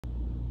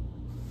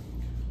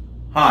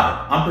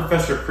Hi, I'm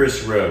Professor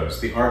Chris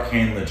Rose, the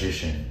Arcane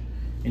Logician,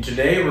 and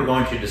today we're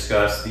going to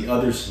discuss the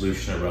other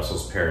solution of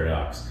Russell's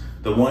paradox,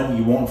 the one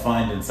you won't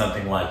find in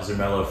something like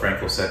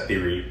Zermelo-Fraenkel set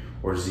theory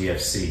or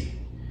ZFC.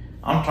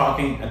 I'm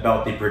talking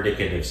about the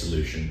predicative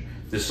solution,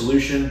 the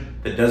solution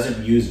that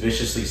doesn't use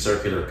viciously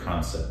circular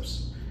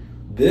concepts.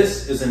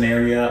 This is an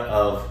area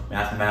of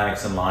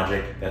mathematics and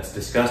logic that's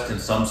discussed in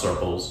some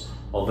circles,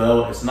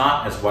 although it's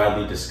not as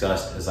widely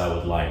discussed as I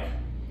would like.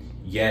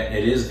 Yet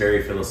it is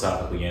very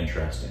philosophically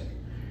interesting.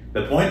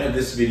 The point of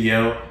this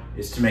video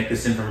is to make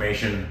this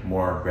information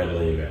more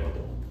readily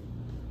available.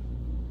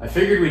 I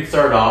figured we'd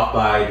start off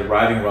by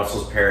deriving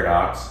Russell's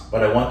paradox,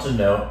 but I want to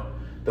note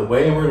the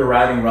way we're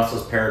deriving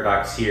Russell's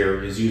paradox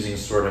here is using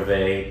sort of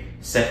a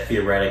set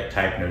theoretic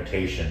type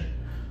notation.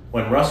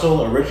 When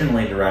Russell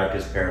originally derived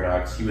his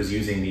paradox, he was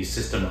using the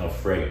system of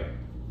Frege.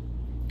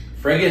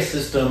 Frege's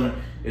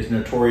system is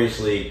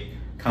notoriously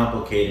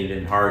complicated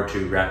and hard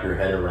to wrap your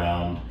head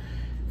around.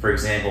 For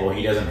example,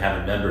 he doesn't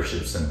have a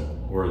membership symbol,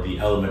 or the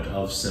element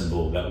of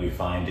symbol that we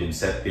find in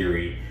set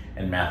theory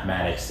and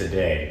mathematics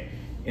today.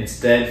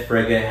 Instead,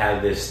 Frege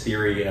had this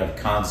theory of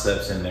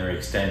concepts and their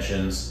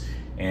extensions,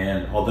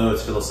 and although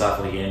it's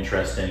philosophically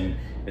interesting,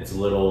 it's a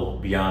little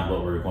beyond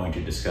what we're going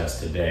to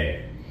discuss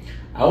today.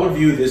 I would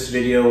view this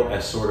video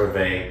as sort of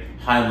a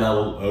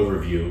high-level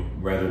overview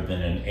rather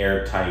than an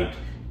airtight,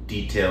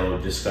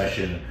 detailed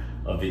discussion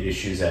of the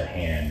issues at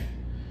hand.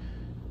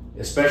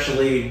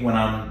 Especially when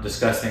I'm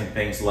discussing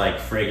things like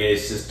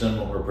Frege's system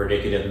or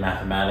predicative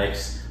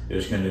mathematics,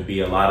 there's going to be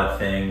a lot of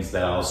things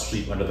that I'll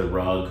sweep under the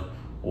rug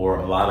or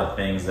a lot of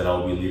things that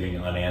I'll be leaving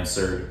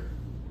unanswered.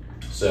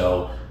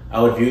 So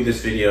I would view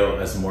this video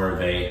as more of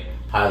a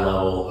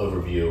high-level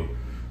overview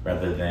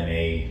rather than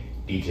a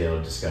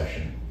detailed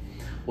discussion.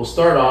 We'll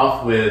start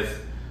off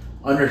with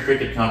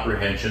unrestricted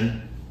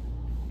comprehension.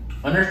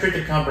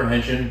 Unrestricted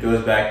comprehension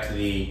goes back to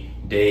the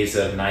days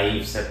of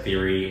naive set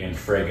theory and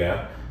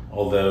Frege,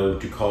 although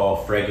to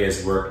call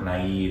Frege's work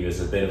naive is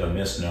a bit of a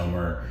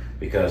misnomer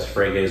because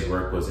Frege's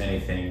work was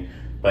anything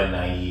but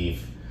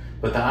naive.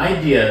 But the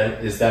idea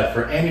is that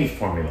for any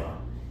formula,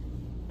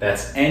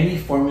 that's any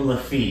formula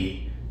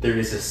phi, there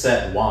is a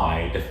set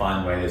y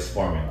defined by this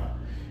formula.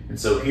 And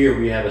so here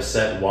we have a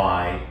set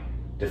y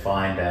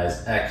defined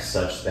as x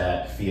such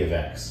that phi of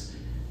x.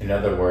 In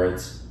other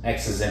words,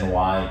 x is in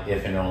y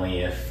if and only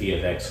if phi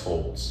of x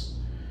holds.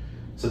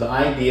 So the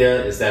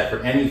idea is that for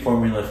any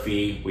formula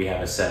phi, we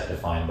have a set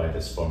defined by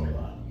this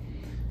formula.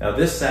 Now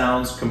this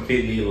sounds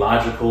completely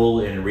logical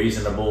and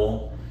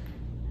reasonable.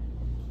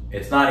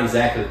 It's not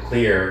exactly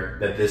clear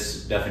that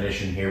this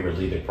definition here would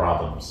lead to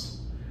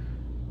problems.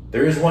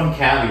 There is one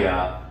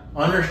caveat.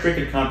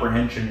 Unrestricted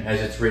comprehension as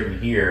it's written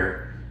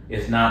here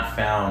is not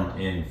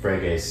found in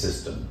Frege's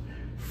system.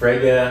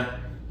 Frege,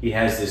 he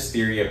has this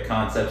theory of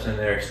concepts and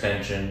their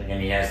extension, and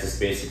he has this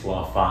basic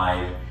law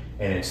 5,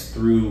 and it's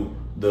through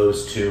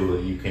those two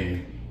that you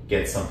can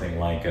get something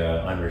like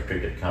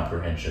unrestricted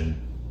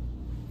comprehension.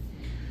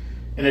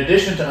 In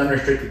addition to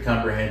unrestricted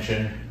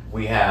comprehension,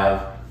 we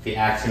have the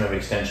axiom of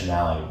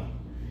extensionality.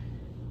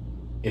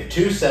 If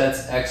two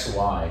sets x,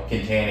 y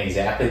contain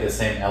exactly the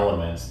same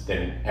elements,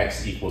 then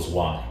x equals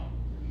y.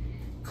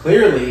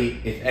 Clearly,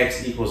 if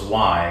x equals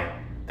y,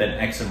 then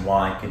x and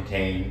y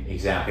contain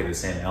exactly the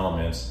same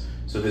elements,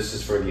 so this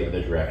is for the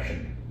other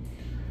direction.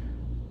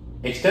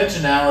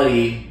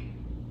 Extensionality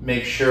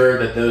make sure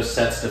that those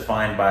sets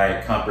defined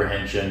by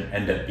comprehension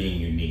end up being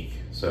unique.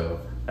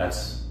 So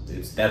that's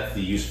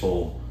the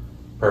useful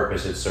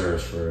purpose it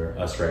serves for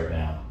us right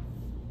now.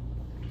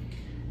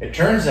 It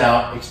turns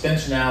out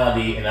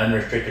extensionality and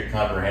unrestricted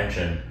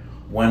comprehension,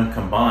 when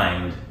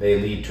combined, they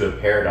lead to a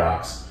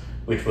paradox,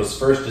 which was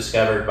first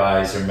discovered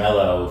by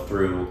Zermelo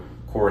through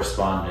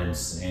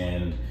correspondence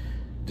and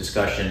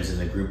discussions in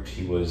the group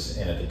he was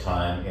in at the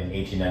time in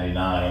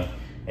 1899,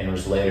 and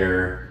was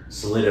later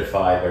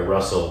solidified by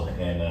Russell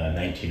in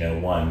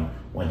 1901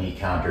 when he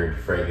countered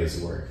Frege's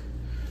work.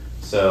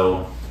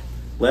 So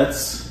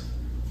let's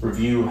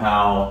review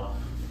how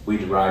we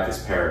derive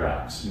this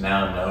paradox,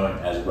 now known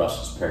as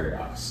Russell's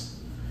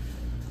paradox.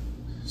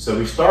 So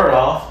we start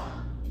off,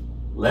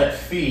 let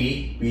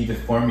phi be the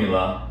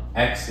formula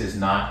x is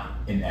not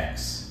in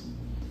x.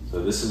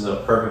 So this is a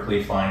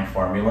perfectly fine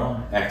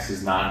formula, x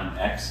is not in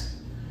x.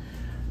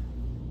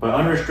 By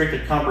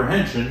unrestricted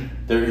comprehension,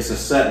 there is a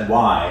set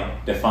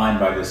y defined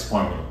by this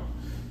formula.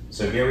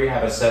 So here we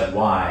have a set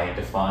y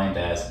defined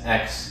as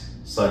x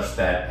such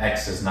that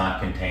x is not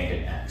contained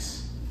in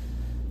x.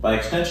 By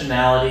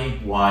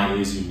extensionality, y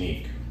is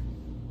unique.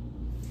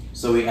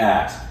 So we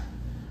ask,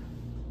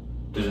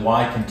 does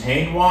y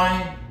contain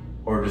y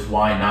or does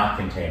y not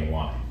contain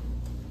y?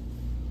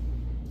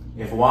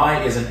 If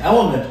y is an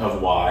element of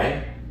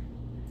y,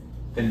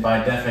 then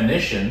by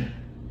definition,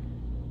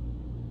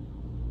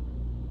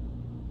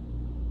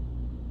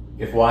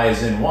 if y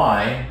is in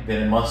y,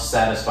 then it must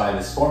satisfy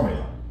this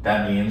formula.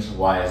 That means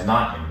y is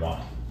not in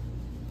y.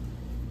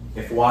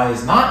 If y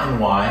is not in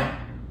y,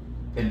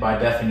 then by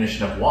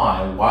definition of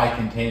y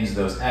contains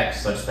those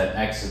x such that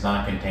x is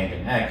not contained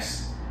in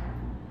x.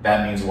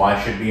 That means y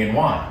should be in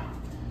y.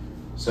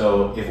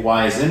 So if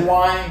y is in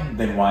y,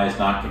 then y is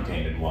not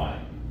contained in y.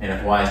 And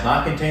if y is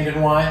not contained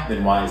in y,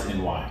 then y is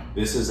in y.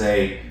 This is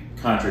a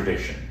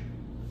contradiction.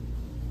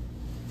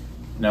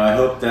 Now I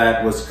hope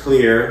that was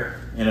clear.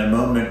 In a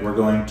moment we're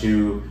going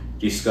to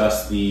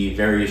discuss the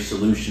various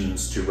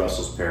solutions to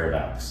Russell's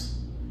paradox.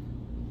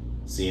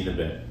 See you in a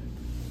bit.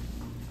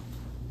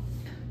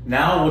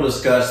 Now we'll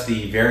discuss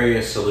the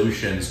various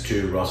solutions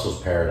to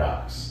Russell's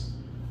paradox.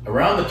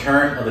 Around the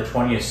turn of the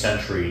 20th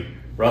century,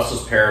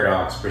 Russell's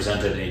paradox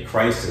presented a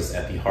crisis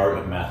at the heart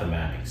of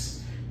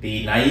mathematics.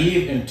 The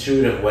naive,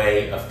 intuitive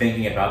way of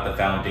thinking about the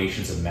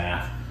foundations of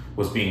math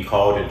was being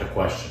called into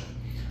question.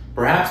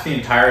 Perhaps the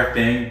entire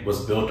thing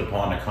was built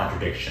upon a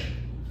contradiction.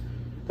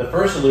 The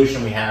first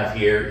solution we have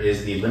here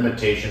is the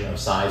limitation of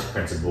size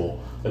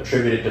principle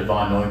attributed to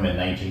von Neumann in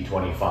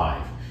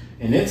 1925.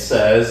 And it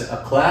says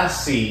a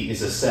class C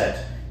is a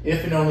set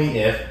if and only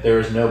if there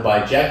is no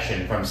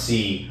bijection from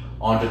C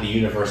onto the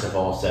universe of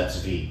all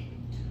sets V.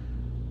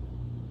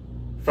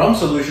 From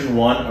solution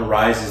 1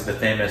 arises the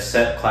famous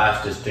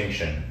set-class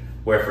distinction,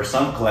 where for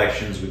some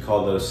collections we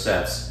call those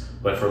sets,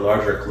 but for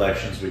larger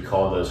collections we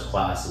call those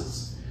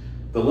classes.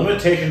 The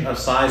limitation of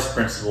size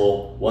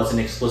principle was an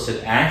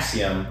explicit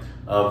axiom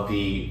of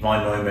the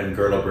von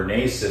Neumann-Gödel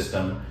Bernays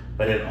system,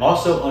 but it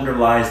also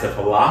underlies the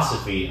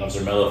philosophy of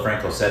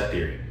Zermelo-Fraenkel set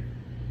theory.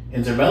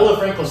 In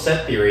Zermelo-Fraenkel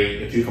set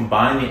theory, if you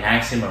combine the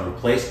axiom of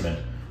replacement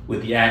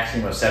with the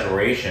axiom of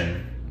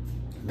separation,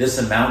 this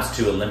amounts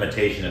to a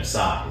limitation of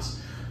size.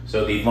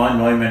 So the von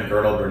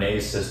Neumann-Gödel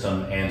Bernays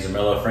system and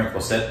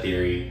Zermelo-Fraenkel set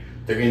theory,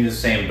 they're in the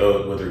same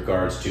boat with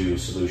regards to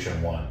solution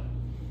 1.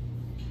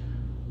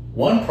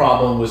 One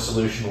problem with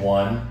solution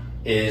 1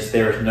 is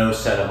there is no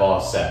set of all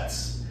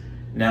sets.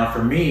 Now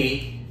for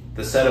me,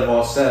 the set of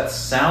all sets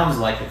sounds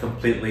like a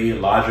completely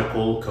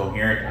logical,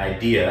 coherent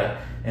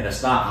idea, and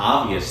it's not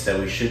obvious that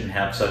we shouldn't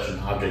have such an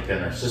object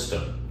in our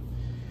system.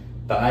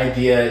 The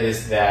idea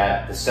is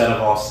that the set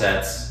of all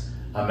sets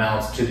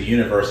amounts to the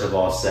universe of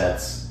all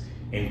sets,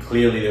 and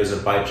clearly there's a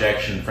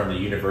bijection from the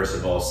universe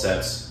of all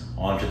sets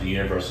onto the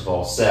universe of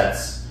all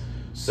sets.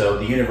 So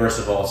the universe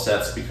of all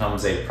sets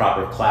becomes a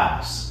proper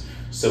class.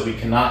 So we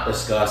cannot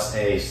discuss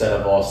a set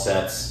of all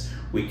sets.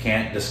 We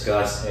can't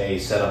discuss a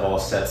set of all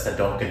sets that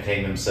don't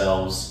contain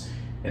themselves.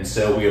 And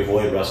so we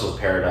avoid Russell's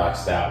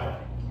paradox that way.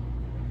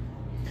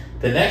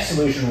 The next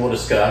solution we'll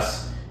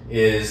discuss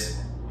is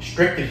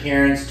strict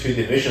adherence to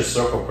the vicious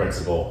circle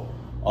principle,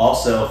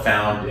 also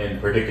found in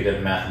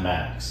predicative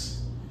mathematics.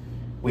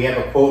 We have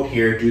a quote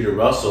here due to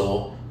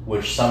Russell,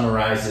 which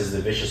summarizes the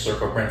vicious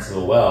circle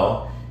principle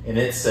well, and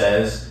it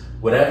says,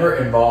 "Whatever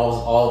involves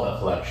all of a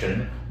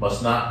collection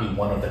must not be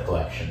one of the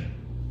collection."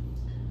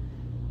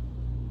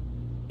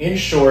 In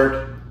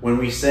short, when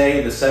we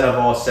say the set of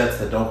all sets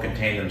that don't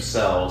contain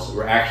themselves,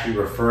 we're actually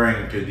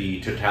referring to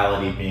the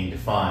totality being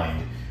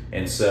defined,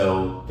 and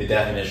so the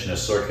definition is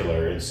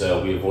circular, and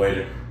so we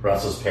avoid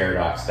Russell's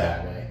paradox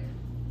that way.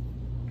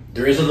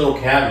 There is a little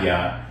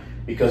caveat,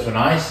 because when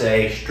I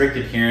say strict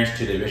adherence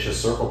to the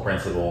vicious circle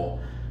principle,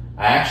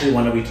 I actually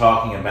want to be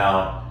talking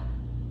about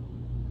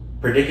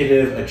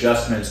predicative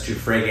adjustments to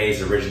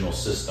Frege's original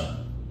system.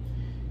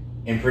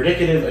 In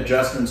predicative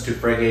adjustments to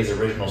Frege's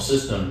original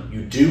system,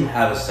 you do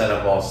have a set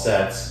of all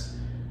sets,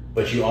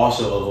 but you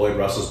also avoid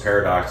Russell's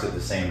paradox at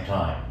the same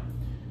time.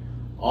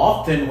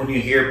 Often when you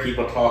hear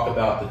people talk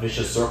about the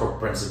vicious circle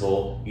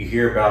principle, you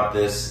hear about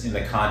this in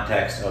the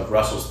context of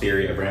Russell's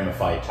theory of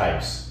ramified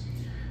types.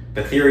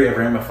 The theory of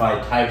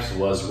ramified types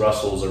was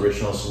Russell's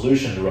original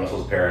solution to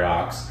Russell's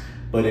paradox,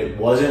 but it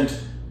wasn't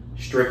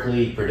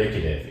strictly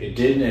predicative. It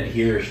didn't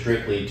adhere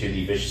strictly to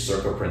the vicious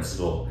circle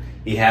principle.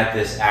 He had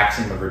this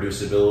axiom of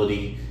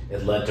reducibility.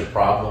 It led to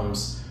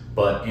problems,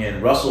 but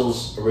in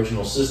Russell's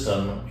original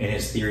system, in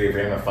his theory of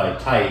ramified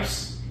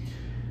types,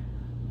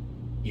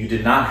 you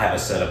did not have a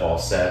set of all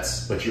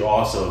sets, but you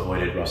also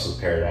avoided Russell's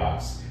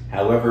paradox.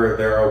 However,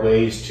 there are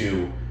ways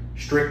to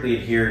strictly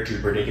adhere to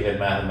predicative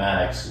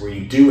mathematics where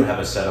you do have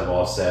a set of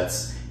all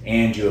sets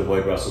and you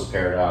avoid Russell's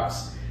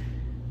paradox.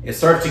 It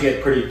starts to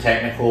get pretty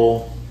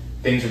technical.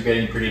 Things are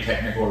getting pretty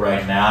technical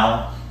right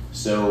now,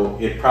 so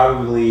it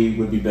probably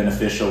would be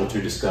beneficial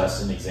to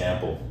discuss an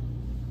example.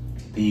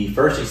 The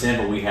first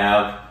example we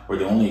have, or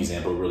the only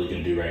example we're really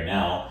going to do right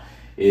now,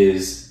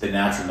 is the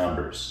natural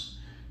numbers.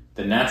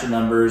 The natural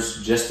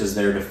numbers, just as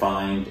they're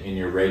defined in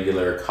your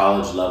regular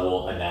college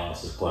level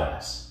analysis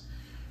class.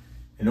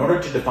 In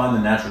order to define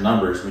the natural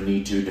numbers, we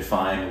need to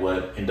define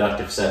what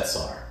inductive sets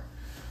are.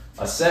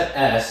 A set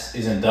S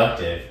is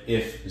inductive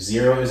if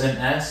 0 is in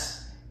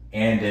S,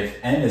 and if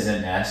n is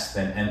in S,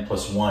 then n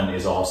plus 1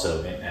 is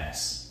also in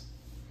S.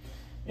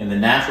 And the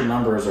natural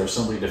numbers are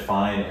simply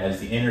defined as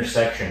the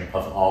intersection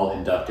of all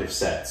inductive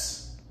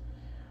sets.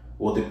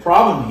 Well, the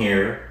problem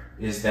here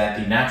is that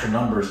the natural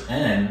numbers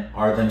n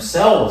are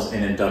themselves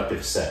an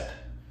inductive set.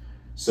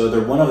 So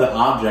they're one of the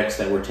objects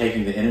that we're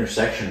taking the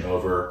intersection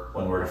over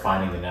when we're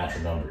defining the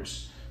natural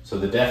numbers. So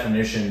the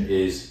definition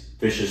is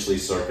viciously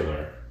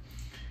circular.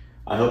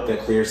 I hope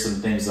that clears some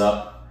things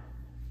up.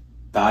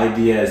 The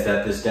idea is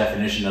that this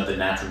definition of the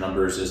natural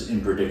numbers is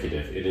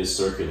impredicative. It is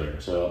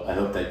circular. So I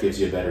hope that gives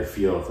you a better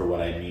feel for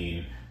what I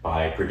mean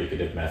by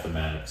predicative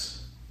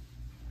mathematics.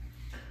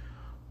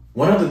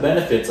 One of the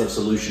benefits of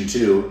solution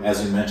 2,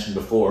 as we mentioned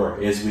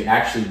before, is we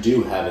actually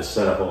do have a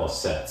set of all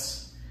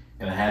sets.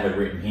 And I have it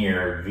written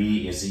here,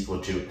 v is equal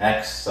to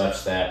x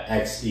such that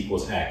x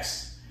equals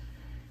x.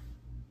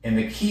 And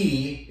the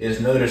key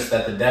is, notice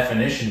that the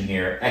definition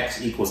here,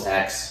 x equals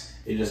x,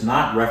 it does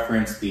not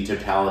reference the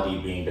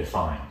totality being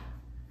defined.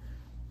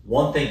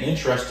 One thing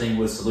interesting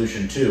with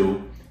solution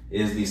 2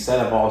 is the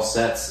set of all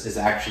sets is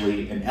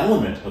actually an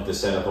element of the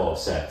set of all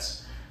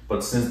sets.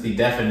 But since the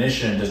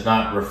definition does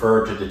not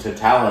refer to the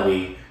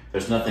totality,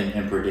 there's nothing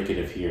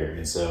impredicative here,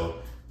 and so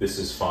this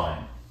is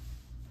fine.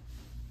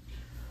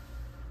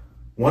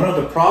 One of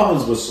the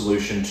problems with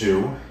solution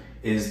 2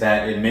 is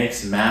that it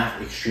makes math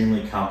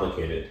extremely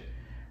complicated.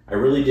 I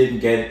really didn't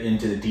get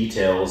into the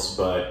details,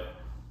 but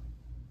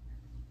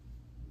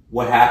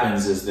what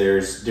happens is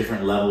there's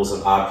different levels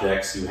of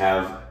objects. You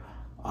have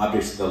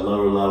objects at the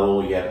lower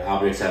level, you have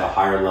objects at a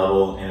higher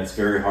level, and it's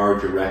very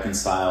hard to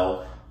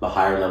reconcile the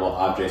higher level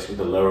objects with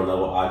the lower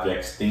level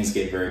objects. Things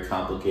get very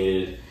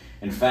complicated.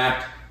 In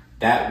fact,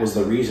 that was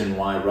the reason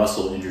why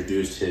Russell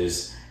introduced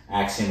his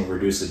axiom of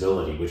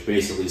reducibility, which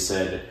basically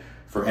said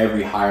for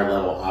every higher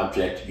level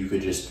object, you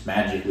could just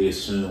magically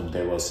assume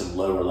there was some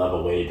lower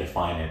level way to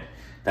define it.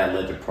 That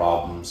led to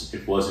problems.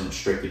 It wasn't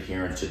strict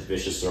adherence to the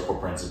vicious circle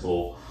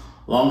principle.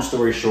 Long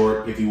story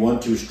short, if you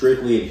want to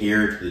strictly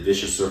adhere to the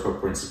vicious circle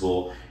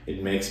principle,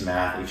 it makes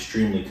math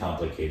extremely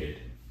complicated.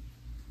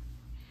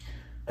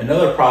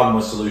 Another problem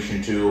with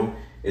solution 2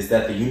 is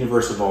that the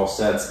universe of all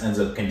sets ends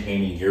up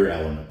containing your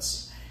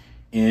elements.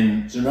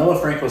 In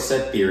Zermelo-Fraenkel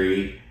set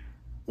theory,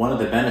 one of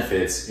the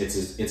benefits,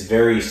 it's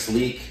very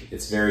sleek,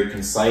 it's very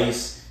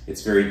concise,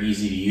 it's very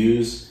easy to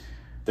use.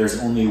 There's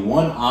only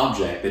one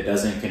object that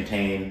doesn't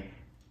contain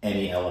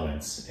any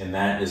elements, and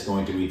that is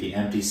going to be the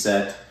empty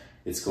set.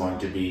 It's going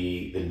to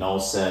be the null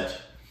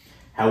set.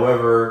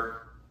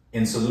 However,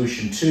 in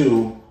solution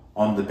 2,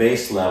 on the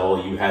base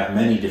level, you have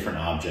many different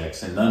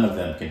objects, and none of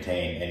them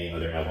contain any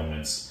other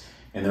elements,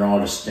 and they're all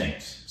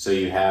distinct. So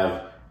you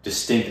have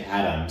distinct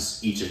atoms,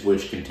 each of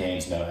which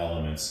contains no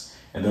elements,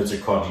 and those are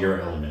called your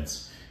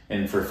elements.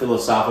 And for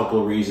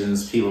philosophical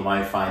reasons, people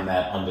might find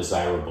that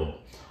undesirable.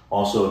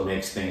 Also, it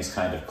makes things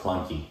kind of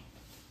clunky.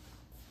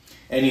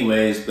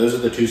 Anyways, those are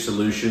the two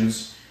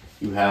solutions.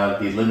 You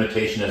have the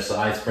limitation of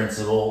size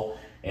principle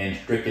and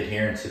strict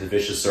adherence to the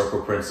vicious circle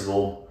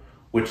principle.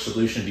 Which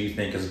solution do you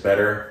think is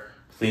better?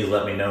 Please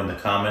let me know in the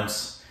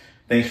comments.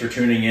 Thanks for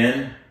tuning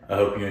in. I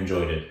hope you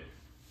enjoyed it.